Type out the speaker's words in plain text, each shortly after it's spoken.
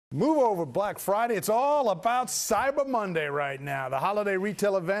Move over Black Friday. It's all about Cyber Monday right now. The holiday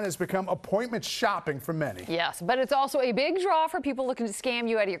retail event has become appointment shopping for many. Yes, but it's also a big draw for people looking to scam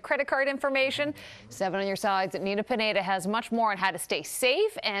you out of your credit card information. 7 on your sides. Nina Pineda has much more on how to stay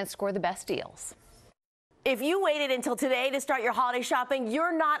safe and score the best deals. If you waited until today to start your holiday shopping,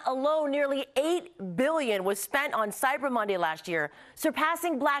 you're not alone. Nearly $8 billion was spent on Cyber Monday last year,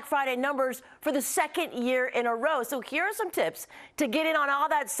 surpassing Black Friday numbers for the second year in a row. So here are some tips to get in on all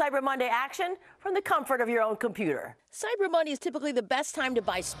that Cyber Monday action from the comfort of your own computer. Cyber Monday is typically the best time to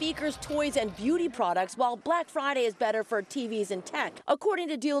buy speakers, toys, and beauty products, while Black Friday is better for TVs and tech, according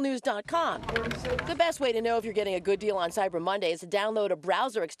to DealNews.com. The best way to know if you're getting a good deal on Cyber Monday is to download a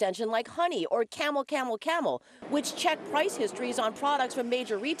browser extension like Honey or Camel, which check price histories on products from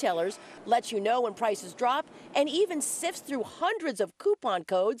major retailers, lets you know when prices drop, and even sifts through hundreds of coupon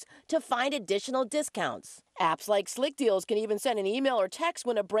codes to find additional discounts. Apps like Slick Deals can even send an email or text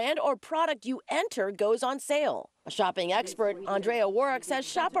when a brand or product you enter goes on sale. A shopping expert, Andrea Warwick, says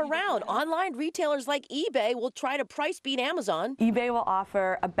shop around. Online retailers like eBay will try to price beat Amazon. eBay will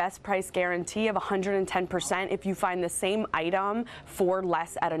offer a best price guarantee of 110% if you find the same item for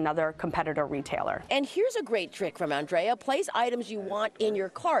less at another competitor retailer. And here's a great trick from Andrea. Place items you want in your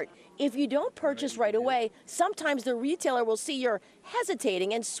cart. If you don't purchase right away, sometimes the retailer will see you're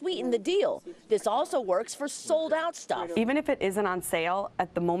hesitating and sweeten the deal. This also works for sold out stuff. Even if it isn't on sale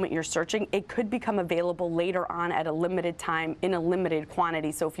at the moment you're searching, it could become available later on at a limited time in a limited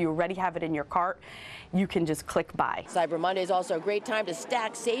quantity. So if you already have it in your cart, you can just click buy. Cyber Monday is also a great time to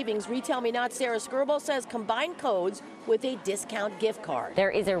stack savings. Retail Me Not Sarah Skirball says combine codes with a discount gift card.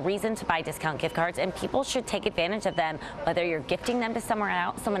 There is a reason to buy discount gift cards, and people should take advantage of them, whether you're gifting them to someone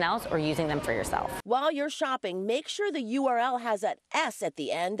else or using them for yourself. While you're shopping, make sure the URL has an S at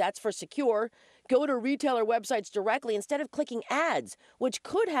the end. That's for secure. Go to retailer websites directly instead of clicking ads, which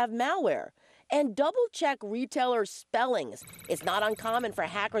could have malware. And double-check retailer spellings. It's not uncommon for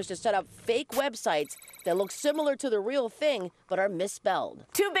hackers to set up fake websites that look similar to the real thing but are misspelled.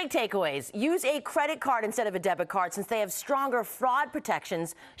 2 big takeaways. Use a credit card instead of a debit card since they have stronger fraud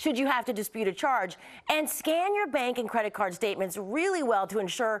protections should you have to dispute a charge. And scan your bank and credit card statements really well to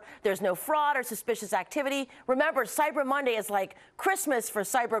ensure there's no fraud or suspicious activity. Remember, Cyber Monday is like Christmas for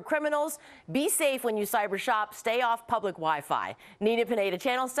cyber criminals. Be safe when you cyber shop. Stay off public Wi-Fi. Nina Pineda,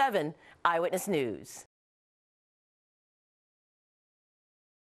 Channel 7, Eyewitness News.